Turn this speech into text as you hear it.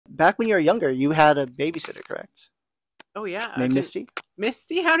back when you were younger, you had a babysitter, correct? Oh yeah. Named Misty.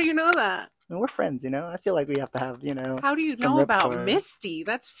 Misty? How do you know that? And we're friends, I feel like we have to have, How do you some know about repertoire. Misty?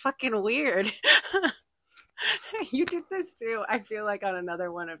 That's fucking weird. You did this too. I feel like on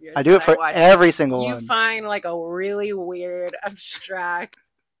another one of yours. I do it for every single one. You find like a really weird, abstract.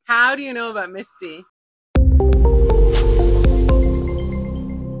 How do you know about Misty?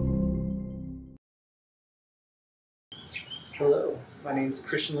 Hello, my name's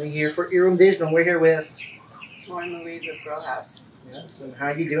Christian Lee here for Earworm Digital, and we're here with Lauren Louise of Girlhouse. Yes, and how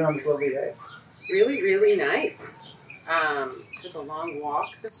are you doing on this lovely day? Really, really nice. Took a long walk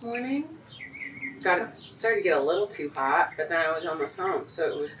this morning. Started to get a little too hot, but then I was almost home, so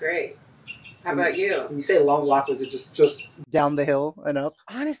it was great. How about you? When you say long walk, was it just down the hill and up?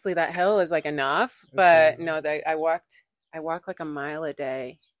 Honestly, that hill is like enough, That's but crazy. no, I walk like a mile a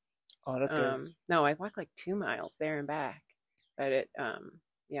day. Oh, that's good. No, I walked like 2 miles there and back, but it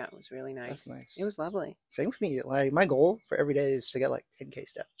was really nice. That's nice. It was lovely. Same with me. Like my goal for every day is to get like 10K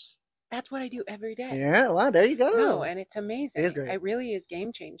steps. That's what I do every day. Yeah, well, there you go. No, and it's amazing. It is great. It really is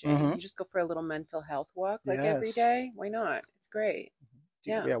game changing. Mhm. You just go for a little mental health walk like Yes. every day. Why not? It's great.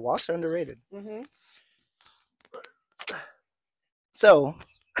 Dude, Yeah. walks are underrated. Mm-hmm. So,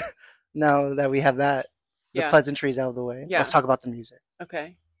 now that we have the Yeah. pleasantries out of the way, Yeah. let's talk about the music.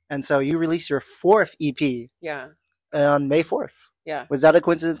 Okay. And so you released your 4th EP Yeah. on May 4th. Yeah. Was that a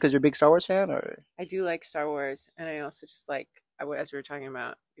coincidence because you're a big Star Wars fan, or? I do like Star Wars, and I also just like, as we were talking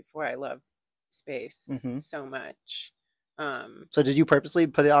about before, I love space Mhm. so much. So did you purposely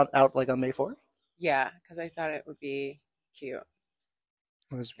put it out like on May 4th? Yeah, because I thought it would be cute,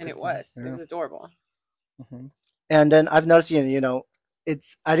 and it was. Yeah. It was adorable. Mm-hmm. And then I've noticed,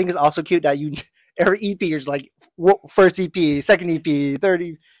 I think it's also cute that you every EP is like first EP, second EP, third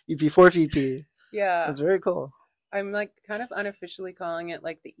EP, fourth EP. Yeah, That's very cool. I'm like kind of unofficially calling it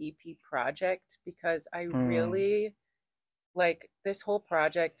like the EP project because I really like this whole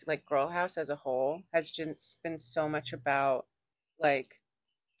project, like Girlhouse as a whole, has just been so much about like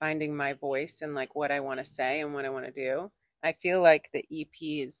finding my voice and like what I want to say and what I want to do. I feel like the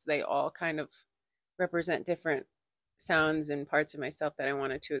EPs, they all kind of represent different sounds and parts of myself that I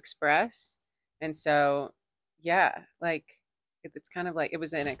wanted to express. And so, yeah, like it's kind of like it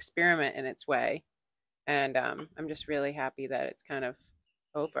was an experiment in its way. And I'm just really happy that it's kind of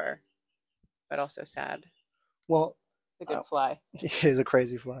over, but also sad. Well, It's a good fly. it is a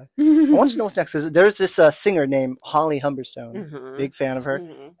crazy fly. I want to know what's next. There's this singer named Holly Humberstone. Mhm. Big fan of her.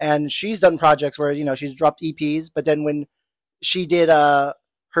 Mhm. And she's done projects where, she's dropped EPs, but then when she did not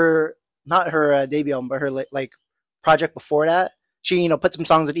her debut album, but her like project before that, she, put some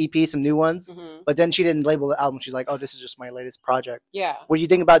songs on EP, some new ones, Mhm. but then she didn't label the album. She's like, oh, this is just my latest project. Yeah, What do you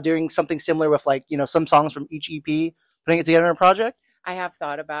think about doing something similar with like, some songs from each EP, putting it together in a project? I have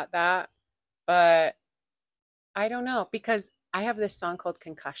thought about that, but I don't know because I have this song called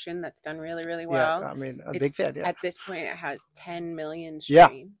Concussion that's done really, really well. Yeah, I mean, a big fan, yeah. At this point, it has 10 million Yeah.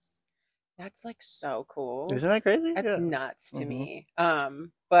 streams. That's like so cool. Isn't that crazy? That's Yeah. nuts to Mhm. me.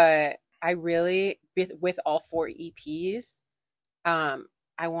 But I really, with all 4 EPs,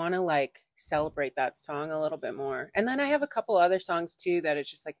 I want to like celebrate that song a little bit more. And then I have a couple other songs too that it's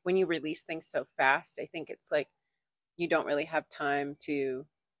just like when you release things so fast, I think it's like you don't really have time to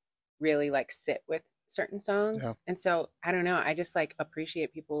really like sit with certain songs. Yeah. And so I don't know, I just like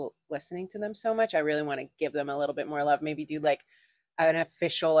appreciate people listening to them so much. I really want to give them a little bit more love, maybe do like an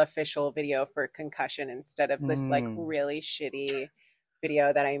official video for Concussion instead of this like really shitty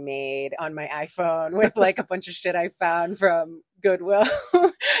video that I made on my iPhone with like a bunch of shit I found from Goodwill.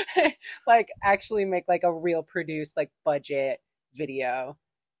 Like actually make like a real produced like budget video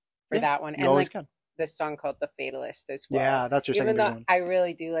for that one. You And always like can. this song called The Fatalist as well. Yeah, that's your Even second though big one. I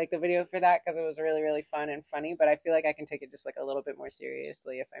really do like the video for that because it was really, really fun and funny, but I feel like I can take it just like a little bit more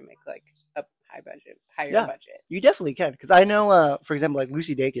seriously if I make like a higher budget. You definitely can. Because I know, for example, like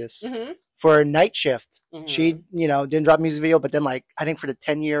Lucy Dacus, Mm-hmm. for Night Shift, Mhm. she, didn't drop a music video, but then like, I think for the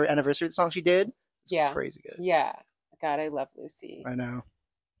 10-year anniversary of the song she did, it's Yeah. crazy good. Yeah. God, I love Lucy. I know.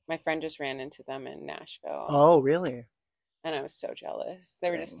 My friend just ran into them in Nashville. Oh, really? And I was so jealous.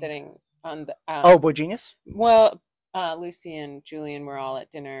 They were just sitting on the. Oh, Boy Genius? Well, Lucy and Julian were all at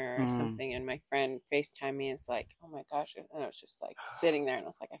dinner or Mm. something, and my friend FaceTimed me and it's like, oh my gosh. And I was just like sitting there and I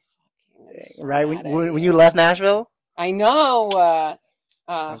was like, I fucking am so Right? mad at When you left Nashville? I know.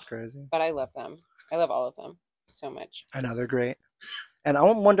 That's crazy. But I love them. I love all of them so much. I know, they're great. And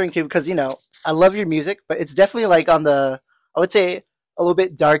I'm wondering too, because, I love your music, but it's definitely like on the, I would say, a little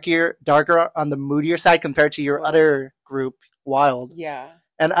bit darker on the moodier side compared to your other group, Wild. Yeah.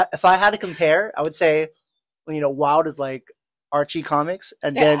 And if I had to compare, I would say, Wild is like Archie comics,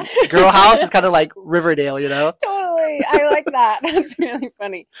 and Yeah. then Girlhouse is kind of like Riverdale, you know? Totally. I like that. That's really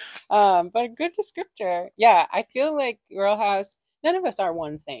funny. But a good descriptor. Yeah, I feel like Girlhouse, none of us are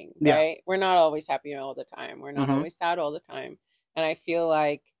one thing, Yeah. right? We're not always happy all the time. We're not Mhm. always sad all the time. And I feel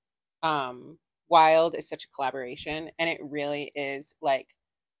like Wild is such a collaboration, and it really is like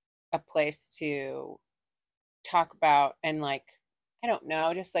a place to talk about and like, I don't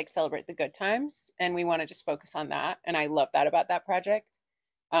know, just like celebrate the good times. And we want to just focus on that. And I love that about that project.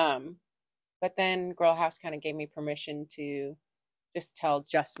 Um, but then Girl House kind of gave me permission to just tell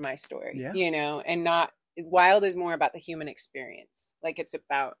just my story, Yeah. you know, and not Wild is more about the human experience. Like it's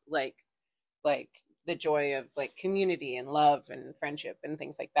about like the joy of like community and love and friendship and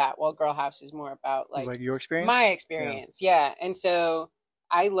things like that. While Girl House is more about It's like like your experience? my experience. Yeah. And so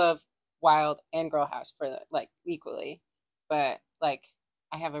I love Wild and Girl House for like equally, but like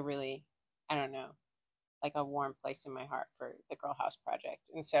I have a really, I don't know, like a warm place in my heart for the Girl House project.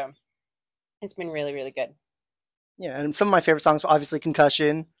 And so it's been really, really good. Yeah, and some of my favorite songs, obviously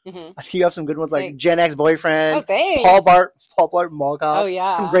Concussion. Mm-hmm. You have some good ones like Thanks. Gen X Boyfriend, Oh, thanks. Paul Blart Mall Cop. Oh,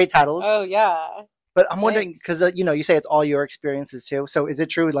 yeah. Some great titles. Oh, yeah. But I'm wondering, Thanks. because you know, you say it's all your experiences too. So is it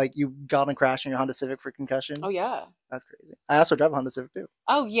true, like you got in a crash in your Honda Civic for Concussion? Oh, yeah. That's crazy. I also drive a Honda Civic too.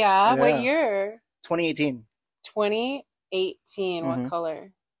 Oh, yeah. Yeah. What year? 2018. 2018. Mhm. What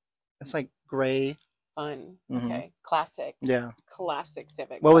color? It's like gray. Fun. Mhm. Okay. Classic. Yeah. Classic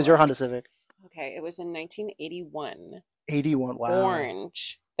Civic. What was your color. Honda Civic? Okay. It was in 1981. 81. Wow.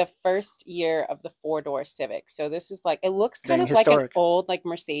 Orange. The first year of the four-door Civic. So this is like, it looks kind Dang, of like an historic. old like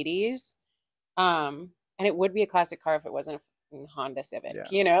Mercedes. And it would be a classic car if it wasn't a Honda Civic, Yeah.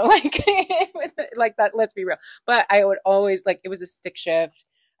 you know, like it was like that. Let's be real. But I would always like, it was a stick shift.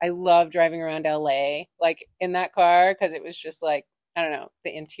 I love driving around LA, like in that car. Cause it was just like, I don't know,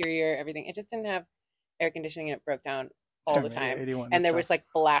 the interior, everything. It just didn't have air conditioning and it broke down all the Yeah, time. 81. And there That's was like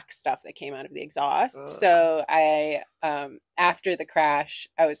black stuff that came out of the exhaust. Ugh. So I, after the crash,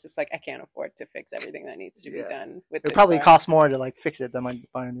 I was just like, I can't afford to fix everything that needs to be Yeah. done with It this probably car. costs more to like fix it than like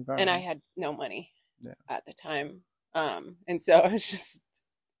buying a new car. And I had no money Yeah. at the time. And so I was just,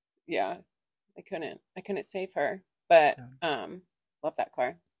 yeah, I couldn't save her, but, love that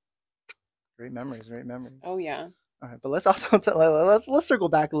car. Great memories, great memories. Oh yeah. All right, but let's also let's circle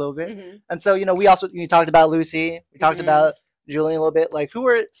back a little bit. Mm-hmm. And so, you know, you talked about Lucy, we talked Mhm. about Julian a little bit. Like, who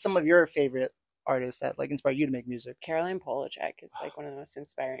are some of your favorite artists that like inspire you to make music? Caroline Polachek is like one of the most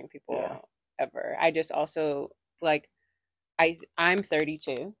inspiring people Yeah. ever. I just also like, I'm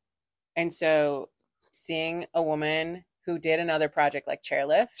 32, and so seeing a woman who did another project like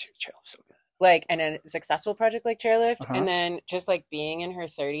Chairlift, So good. like, and a successful project like Chairlift, Uh-huh. and then just like being in her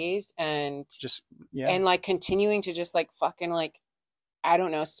 30s and Just yeah. and like continuing to just like fucking like, I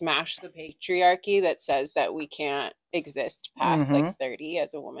don't know, smash the patriarchy that says that we can't exist past like 30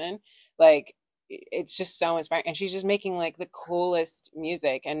 as a woman. Like it's just so inspiring. And she's just making like the coolest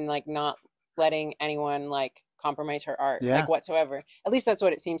music and like not letting anyone like compromise her art Yeah. like whatsoever. At least that's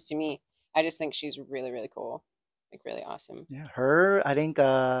what it seems to me. I just think she's really, really cool. Like really awesome. Yeah, her, I think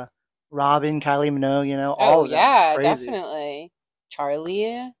Robin, Kylie Minogue, you know, Oh all of them. yeah, Crazy. definitely. Charlie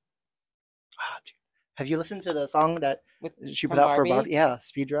Ah, dude. Have you listened to the song that with she put from out for Barbie? Barbie? Yeah,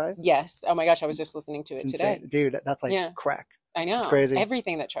 Speed Drive. Yes. Oh my gosh, I was just listening to it It's today. insane. Dude, that's like Yeah. crack. I know. It's crazy.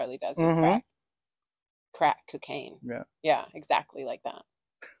 Everything that Charlie does is Mhm. crack, cocaine. Yeah. Yeah, exactly like that.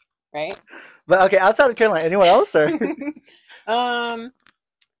 Right? But okay, outside of Caroline, anyone else? Or?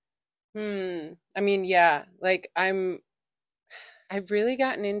 I mean, yeah, like I've really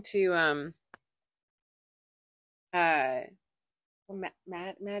gotten into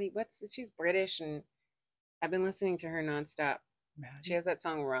Maddie, she's British and I've been listening to her nonstop. She has that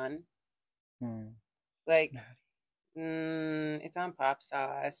song Run. Like it's on Pop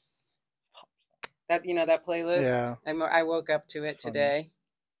Sauce. That, you know, that playlist. Yeah. I woke up to it today.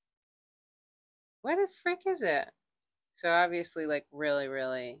 What the frick is it? So obviously like really,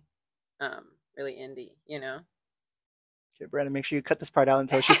 really, really indie, you know? Okay, Brandon, make sure you cut this part out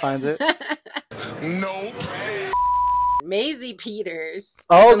until she finds it. Nope. Maisie Peters.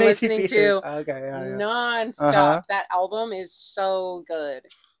 Oh, I've been Maisie listening Peters. to Okay, yeah. nonstop. Uh-huh. That album is so good.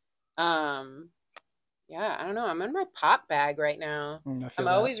 Yeah, I don't know. I'm in my pop bag right now. I'm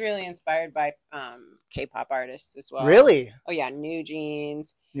always really inspired by K-pop artists as well. Really? Oh yeah, New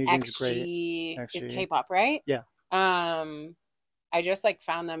Jeans. New Jeans is XG great. is K-pop, right? Yeah. I just like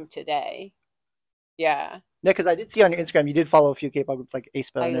found them today. Yeah. Yeah, because I did see on your Instagram you did follow a few K-pop groups like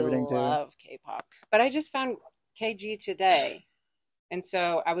aespa and everything too. I love K-pop, but I just found KG today, and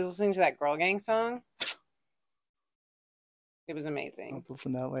so I was listening to that Girl Gang song. It was amazing. I'll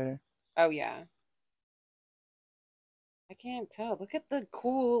listen to that later. Oh yeah. I can't tell. Look at the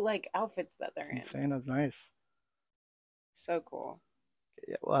cool like outfits that they're It's in. insane. That's nice. So cool.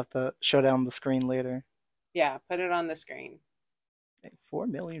 Yeah, we'll have to show down the screen later. Yeah, put it on the screen. 4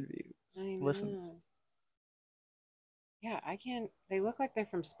 million views. I know. Listens. Yeah, I can't. They look like they're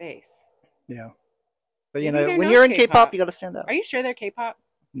from space. Yeah. But Maybe they're when not you're in K-pop. K-pop, you gotta stand out. Are you sure they're K-pop?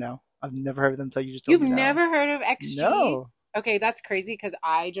 No, I've never heard of them until you just told You've me now. never heard of XG? No. Okay, that's crazy because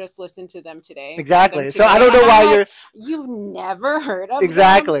I just listened to them today. Exactly. Them So I today, don't know and why I'm like, you're You've never heard of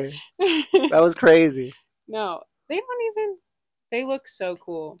exactly. them? That was crazy. No, they don't even. They look so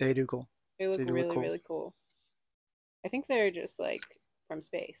cool. They do cool. They look They do really, look cool. really cool. I think they're just like from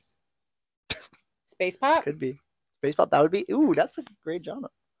space. Space pop? Could be. Space pop. That would be. Ooh, that's a great genre.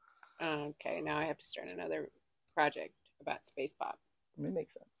 Okay, now I have to start another project about space pop. It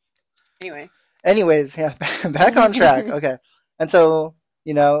makes sense. Anyway. Anyways, yeah, back on track. Okay. And so,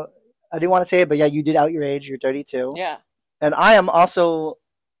 I didn't want to say it, but yeah, you did out your age. You're 32. Yeah. And I am also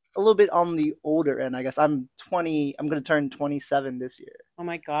a little bit on the older end, I guess. I'm 20. I'm going to turn 27 this year. Oh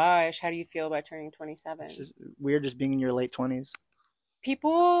my gosh, how do you feel about turning 27? It's just weird just being in your late 20s.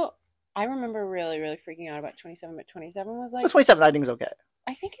 People, I remember really, really freaking out about 27, but 27 was like... 27 I think is okay.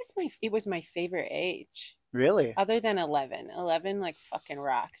 I think it was my favorite age. Really? Other than 11. 11 like fucking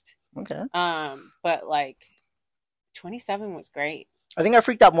rocked. Okay. But like 27 was great. I think I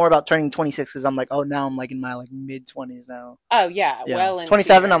freaked out more about turning 26 because I'm like, oh, now I'm like in my like mid 20s now. Oh yeah, Yeah. well into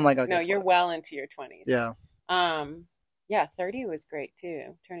 27 I'm like, okay. No, it's you're fine. well into your 20s. Yeah. Yeah, 30 was great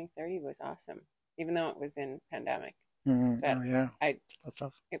too. Turning 30 was awesome, even though it was in pandemic. Mhm. But Oh yeah. I- That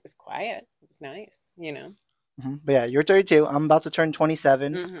stuff. It was quiet. It was nice, But yeah, you're 32. I'm about to turn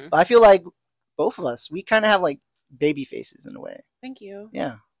 27. Mhm. But I feel like both of us, we kind of have like baby faces in a way. Thank you,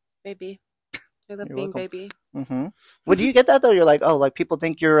 Yeah. baby. I love You're being welcome. baby. Well, do you get that though? You're like, oh, like people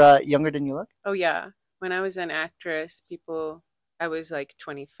think you're younger than you look. Oh yeah, when I was an actress, I was like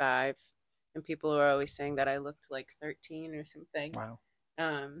 25, and people were always saying that I looked like 13 or something. Wow.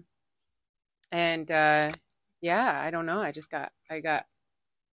 And yeah, I don't know. I got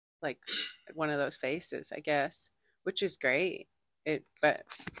like one of those faces, I guess, which is great. But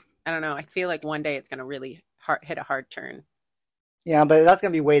I don't know. I feel like one day it's gonna really hit a hard turn. Yeah, but that's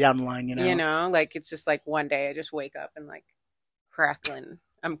gonna be way down the line, Like it's just like one day I just wake up and like crackling.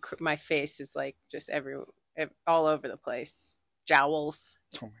 My face is like just all over the place. Jowls.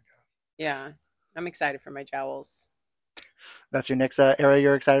 Oh my god. Yeah, I'm excited for my jowls. That's your next era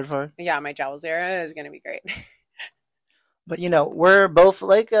you're excited for. Yeah, my jowls era is gonna be great. But we're both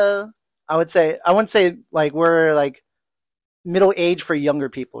like I wouldn't say like we're like middle age for younger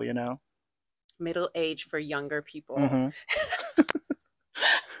people. Middle age for younger people. Mhm.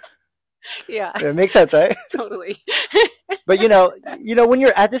 Yeah, It makes sense, right? totally. But when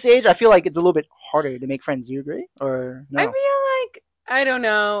you're at this age, I feel like it's a little bit harder to make friends. Do you agree or no? I feel like I don't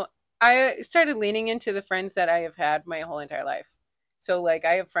know. I started leaning into the friends that I have had my whole entire life. So like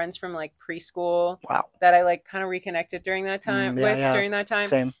I have friends from like preschool Wow. that I like kind of reconnected during that time during that time.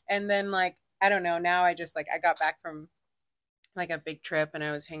 Same. And then like I don't know, now I just like I got back from like a big trip and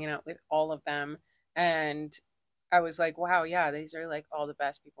I was hanging out with all of them and I was like, wow, yeah, these are like all the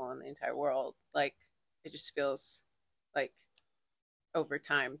best people in the entire world. Like it just feels like over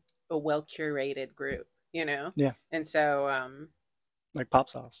time a well curated group, Yeah. And so Like pop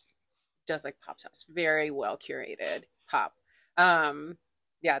sauce. just like pop sauce, very well curated pop.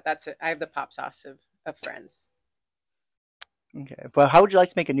 Yeah, that's it. I have the pop sauce of friends. Okay, but how would you like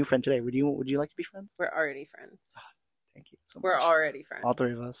to make a new friend today? Would you like to be friends? We're already friends. Thank you so much. We're already friends. All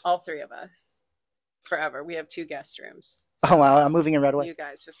three of us. All three of us. Forever. We have 2 guest rooms. Oh wow, I'm moving in right away. You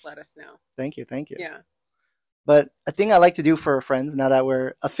guys just let us know. Thank you. Yeah. But a thing I like to do for friends, now that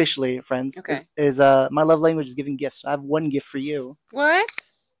we're officially friends, Okay. is my love language is giving gifts. I have one gift for you. What?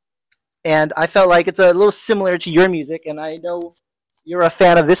 And I felt like it's a little similar to your music, and I know you're a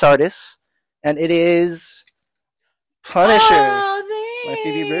fan of this artist, and it is Punisher Oh, by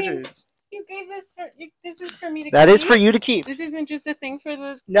Phoebe thanks. Bridgers. You gave this this is for me to That keep? is for you to keep. This isn't just a thing for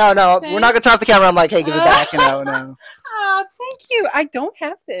the... No, we're not Thanks. gonna turn off the camera. I'm like, hey, give it back. No. Oh, thank you. I don't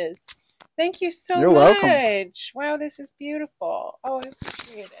have this. Thank you so You're much. welcome. Wow, this is beautiful. Oh, I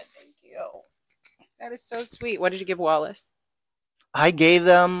appreciate it. Thank you. That is so sweet. What did you give Wallace? I gave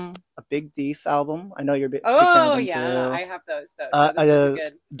them a Big Thief album. I know you're a big fan Oh, of them yeah. too. I have those, though. So this is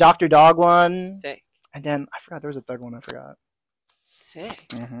good. Dr. Dog one, Sick. and then I forgot there was a third one. I forgot. Sick.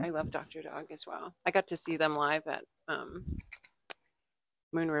 Mhm. I love Dr. Dog as well. I got to see them live at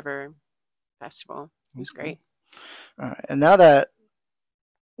Moon River Festival. It was great. All right, and now that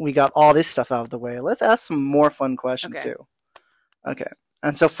we got all this stuff out of the way, let's ask some more fun questions Okay. too. Okay,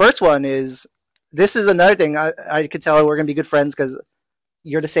 and so first one is, this is another thing. I could tell we're gonna be good friends because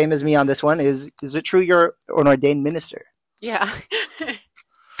you're the same as me on this one. Is it true you're an ordained minister? Yeah.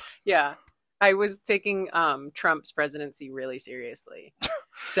 Yeah. I was taking Trump's presidency really seriously.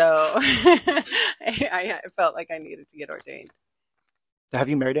 So I felt like I needed to get ordained. Have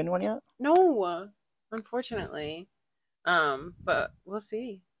you married anyone yet? No, unfortunately. But we'll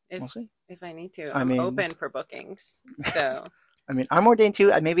see if I need to. I'm open for bookings. So I mean, I'm ordained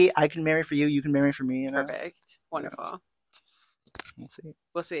too. Maybe I can marry for you. You can marry for me. You know? Perfect. Wonderful. We'll see.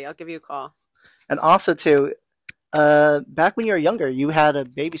 We'll see. I'll give you a call. And also too, back when you were younger, you had a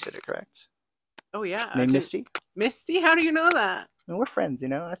babysitter, correct? Oh yeah. Named Misty. Misty? How do you know that? I mean, we're friends, you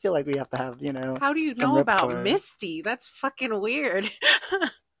know. I feel like we have to have, you know. How do you know about Misty? That's fucking weird.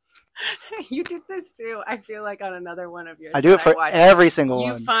 You did this too. I feel like on another one of yours. I do it for every single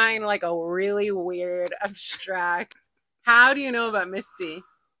one. You find like a really weird, abstract. How do you know about Misty?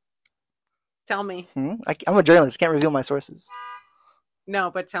 Tell me. I'm a journalist. Can't reveal my sources. No,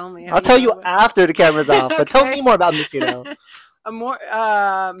 but tell me. I'll tell you after the camera's off. But tell me more about Misty, though.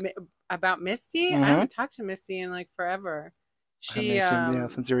 About Misty? I haven't talked to Misty in like forever. She,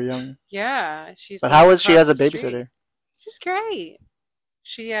 since you were young. Yeah, she's. But how was she as a babysitter? She's great.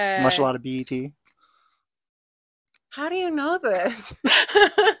 She watched a lot of BET. How do you know this?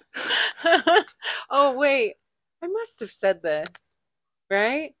 Oh wait, I must have said this,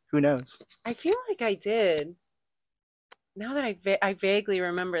 right? Who knows? I feel like I did. Now that I vaguely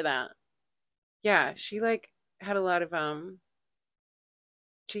remember that. Yeah, she like had a lot of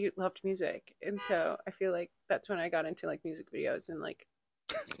she loved music, and so I feel like that's when I got into like music videos and like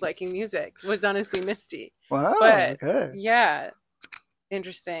liking music. Was honestly Misty. Wow. But, okay. Yeah.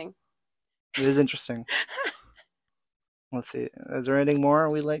 Interesting. It is interesting. Let's see. Is there anything more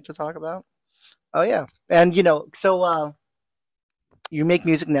we'd like to talk about? Oh yeah, and you know, so you make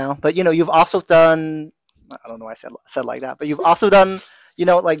music now, but you know, you've also done. I don't know why I said like that, but you've also done, you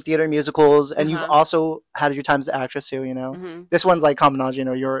know, like theater musicals, and you've also had your time as an actress too, you know. This one's like common knowledge, you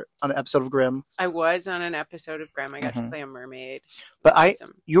know, you're on an episode of Grimm. I was on an episode of Grimm. I got to play a mermaid. But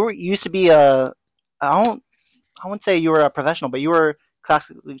you used to be I wouldn't say you were a professional, but you were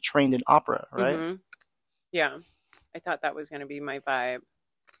classically trained in opera, right? Yeah. I thought that was going to be my vibe.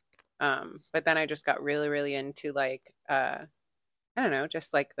 But then I just got really, really into like, I don't know,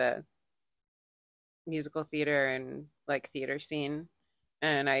 just like the musical theater and like theater scene.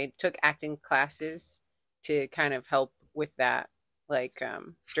 And I took acting classes to kind of help with that like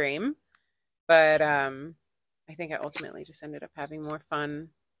dream. But I think I ultimately just ended up having more fun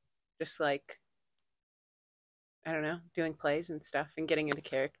just like, I don't know, doing plays and stuff and getting into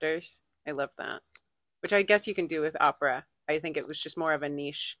characters. I love that. Which I guess you can do with opera. I think it was just more of a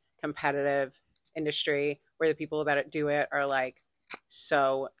niche competitive industry where the people that do it are like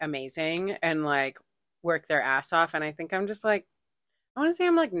so amazing and like work their ass off. And I think I'm just like, I want to say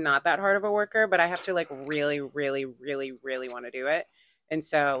I'm like not that hard of a worker, but I have to like really, really, really, really want to do it. And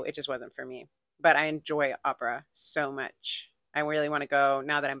so it just wasn't for me. But I enjoy opera so much. I really want to go,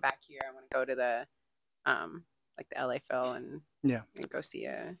 now that I'm back here, I want to go to the like the LA Phil and go see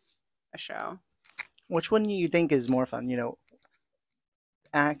a show. Which one do you think is more fun? You know,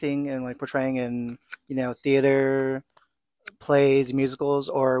 acting and like portraying in, you know, theater, plays, musicals,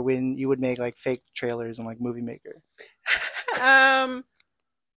 or when you would make like fake trailers and like moviemaker?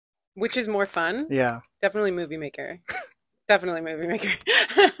 Which is more fun? Yeah. Definitely moviemaker. Definitely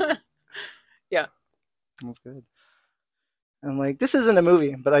moviemaker. Yeah. That's good. And like, this isn't a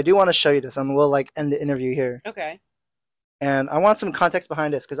movie, but I do want to show you this, and we'll like end the interview here. Okay. And I want some context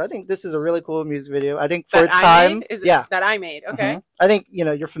behind this because I think this is a really cool music video. I think for its time, that I made. Okay. I think, you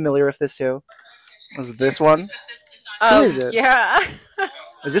know, you're familiar with this too. Was this one? Who is this? Yeah.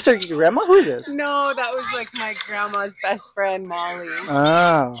 Is this your grandma? Who is this? No, that was like my grandma's best friend, Molly.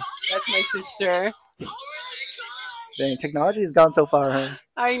 Oh. That's my sister. Dang, technology has gone so far, huh?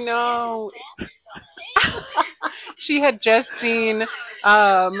 I know. She had just seen,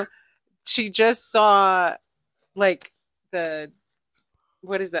 she just saw, like,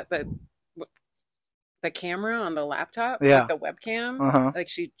 what is that? The camera on the laptop? Yeah. Like the webcam? Like,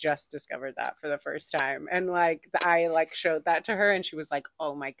 she just discovered that for the first time. And, like, I, like, showed that to her, and she was like,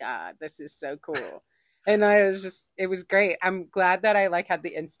 oh, my God, this is so cool. And it was great. I'm glad that I like had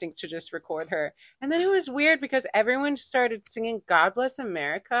the instinct to just record her. And then it was weird because everyone started singing God Bless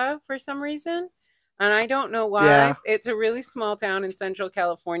America for some reason. And I don't know why. Yeah. It's a really small town in Central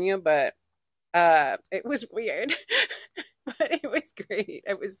California, but it was weird. But it was great.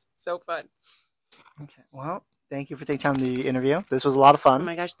 It was so fun. Okay. Well, thank you for taking time to the interview. This was a lot of fun. Oh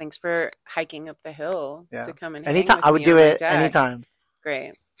my gosh, thanks for hiking up the hill to come and anytime. hang with I would me do on it my deck. anytime.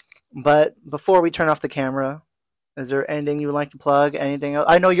 Great. But before we turn off the camera, is there anything you would like to plug? Anything else?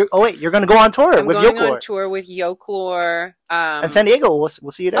 I know you're. Oh wait, you're going to go on tour I'm with going Yoklore. on tour with Yoklore. And San Diego. We'll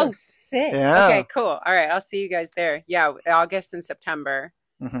see you there. Oh, sick. Yeah. Okay, cool. All right, I'll see you guys there. Yeah, August and September.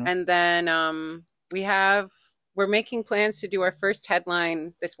 Mhm. And then we're making plans to do our first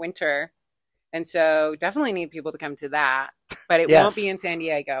headline this winter. And so definitely need people to come to that. But it won't be in San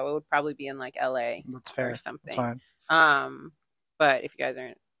Diego. It would probably be in like LA. That's fair. Or something. That's fine. But if you guys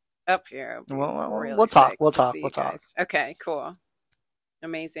aren't up here, we'll talk. We'll talk. Okay, cool.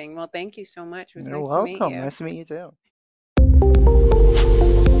 Amazing. Well, thank you so much. It was You're nice welcome. to meet you. Nice to meet you too.